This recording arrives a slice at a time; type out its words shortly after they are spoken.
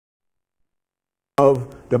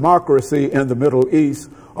of democracy in the Middle East,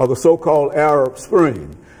 or the so-called Arab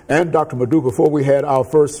Spring. And Dr. LMadu, before we had our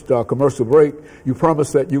first commercial break, you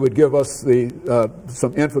promised that you would give us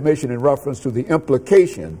some information in reference to the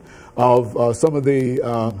implication of some of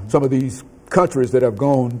these countries that have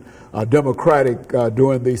gone democratic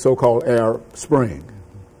during the so-called Arab Spring.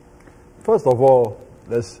 First of all,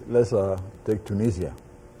 let's take Tunisia.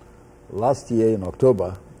 Last year in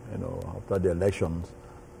October, after the elections,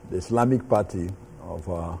 the Islamic Party of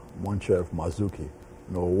Monchef Mazouki,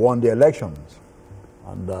 won the elections.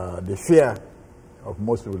 And the fear of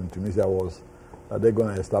most people in Tunisia was that they're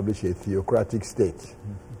going to establish a theocratic state,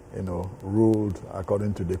 ruled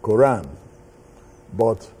according to the Quran.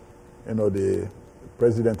 But, the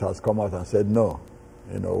president has come out and said, no,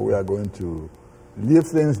 we are going to leave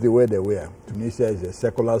things the way they were. Tunisia is a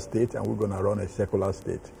secular state, and we're going to run a secular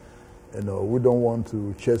state. We don't want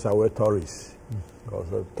to chase away tourists, because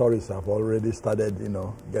the tourists have already started,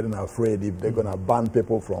 getting afraid if they're going to ban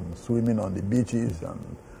people from swimming on the beaches,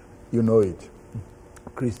 and you know it.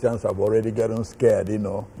 Christians have already gotten scared, if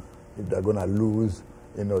they're going to lose,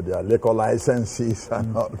 their liquor licenses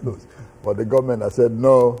and all those. But the government has said,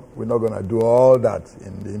 no, we're not going to do all that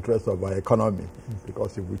in the interest of our economy,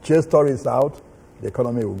 because if we chase tourists out, the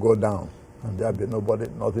economy will go down, and there'll be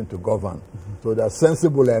nothing to govern. So they're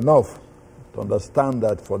sensible enough to understand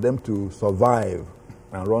that for them to survive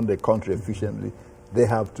and run the country efficiently, they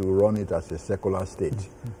have to run it as a secular state.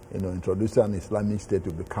 Introducing an Islamic state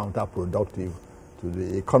will be counterproductive to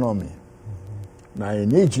the economy. Now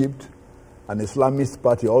in Egypt, an Islamist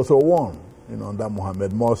party also won, under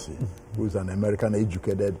Mohamed Morsi, who is an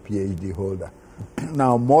American-educated PhD holder.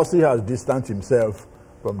 Now Morsi has distanced himself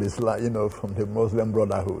from this, from the Muslim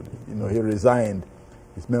Brotherhood. He resigned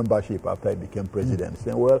his membership after he became president,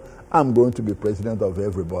 saying, well, I'm going to be president of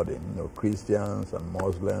everybody, Christians and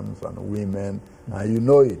Muslims and women, and you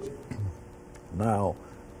know it. Now,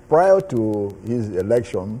 prior to his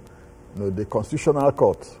election, the Constitutional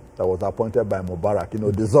Court that was appointed by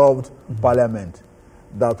Mubarak, dissolved parliament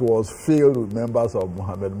that was filled with members of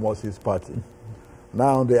Mohamed Morsi's party.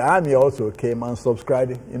 Now, the army also came and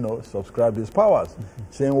subscribed his powers,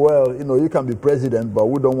 saying, well, you can be president, but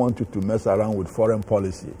we don't want you to mess around with foreign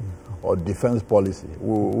policy or defense policy.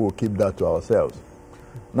 We'll keep that to ourselves.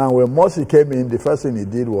 Now, when Morsi came in, the first thing he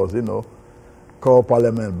did was, call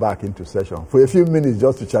parliament back into session for a few minutes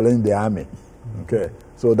just to challenge the army. Okay,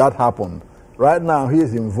 so that happened. Right now, he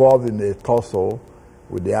is involved in a tussle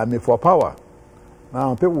with the army for power.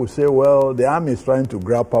 Now, people will say, well, the army is trying to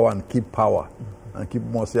grab power and keep power, and keep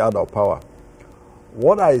Morsi out of power.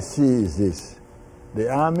 What I see is this. The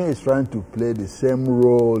army is trying to play the same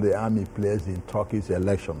role the army plays in Turkey's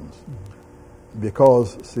elections.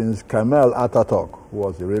 Because since Kemal Atatürk, who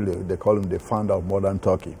was they call him the founder of modern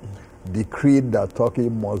Turkey, decreed that Turkey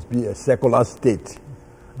must be a secular state,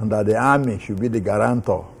 and that the army should be the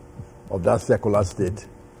guarantor of that secular state,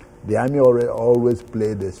 the army always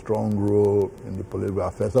played a strong role in the political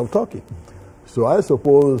affairs of Turkey. So I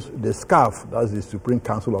suppose the SCAF, that's the Supreme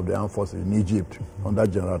Council of the Armed Forces in Egypt, under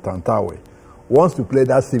General Tantawi, wants to play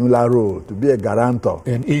that similar role, to be a guarantor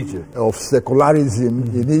in Egypt of secularism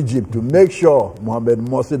in Egypt, to make sure Mohamed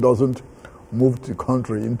Morsi doesn't move the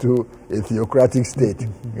country into a theocratic state,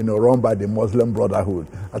 run by the Muslim Brotherhood.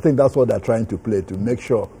 I think that's what they're trying to play, to make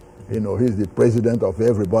sure, he's the president of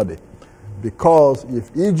everybody. Because if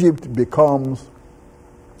Egypt becomes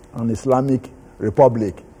an Islamic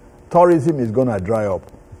republic, tourism is going to dry up.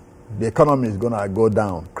 The economy is going to go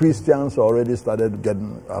down. Christians already started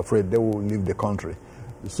getting afraid they will leave the country.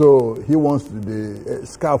 So the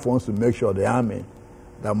SCAF wants to make sure the army,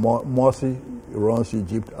 that Morsi runs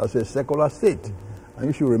Egypt as a secular state. And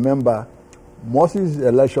you should remember, Morsi's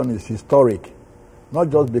election is historic, not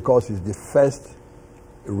just because it's the first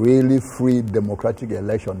really free democratic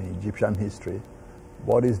election in Egyptian history,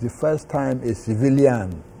 but it's the first time a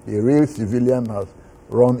real civilian has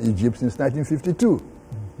run Egypt since 1952.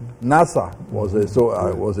 Nasser was a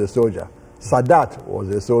soldier. Sadat was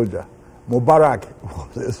a soldier. Mubarak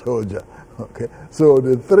was a soldier. Okay, so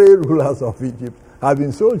the three rulers of Egypt have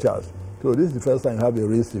been soldiers. So this is the first time you have a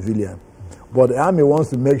real civilian. But the army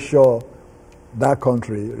wants to make sure that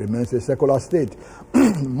country remains a secular state.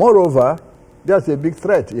 Moreover, there's a big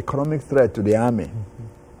threat, economic threat to the army.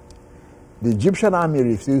 The Egyptian army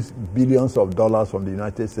receives billions of dollars from the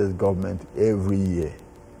United States government every year.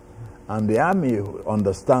 And the army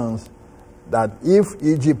understands that if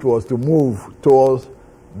Egypt was to move towards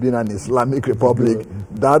being an Islamic republic,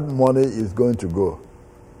 that money is going to go.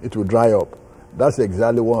 It will dry up. That's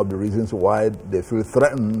exactly one of the reasons why they feel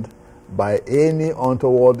threatened by any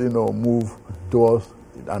untoward, move towards,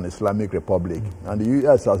 an Islamic republic. And the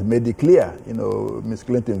U.S. has made it clear, you know, Ms.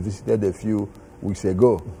 Clinton visited a few weeks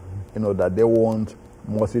ago, you know, that they want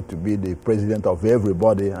Morsi to be the president of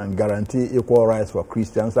everybody and guarantee equal rights for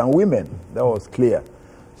Christians and women. That was clear.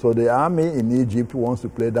 So the army in Egypt wants to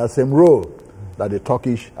play that same role that the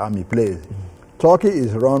Turkish army plays. Turkey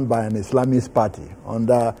is run by an Islamist party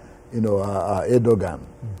under, you know, Erdogan.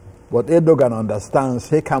 But Erdogan understands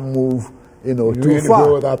he can move, you know, too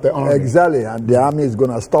far. Without the army. Exactly, and the army is going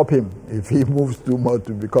to stop him if he moves too much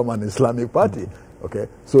to become an Islamic party. Okay,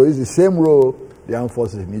 so it's the same role the armed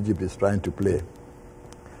forces in Egypt is trying to play.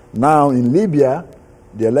 Now in Libya,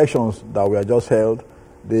 the elections that were just held,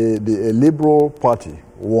 the Liberal Party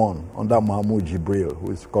won under Mahmoud Jibril,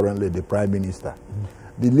 who is currently the Prime Minister.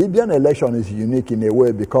 The Libyan election is unique in a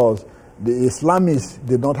way because the Islamists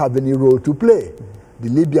did not have any role to play. The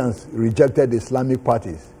Libyans rejected the Islamic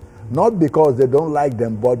parties, not because they don't like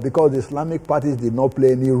them, but because the Islamic parties did not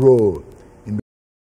play any role.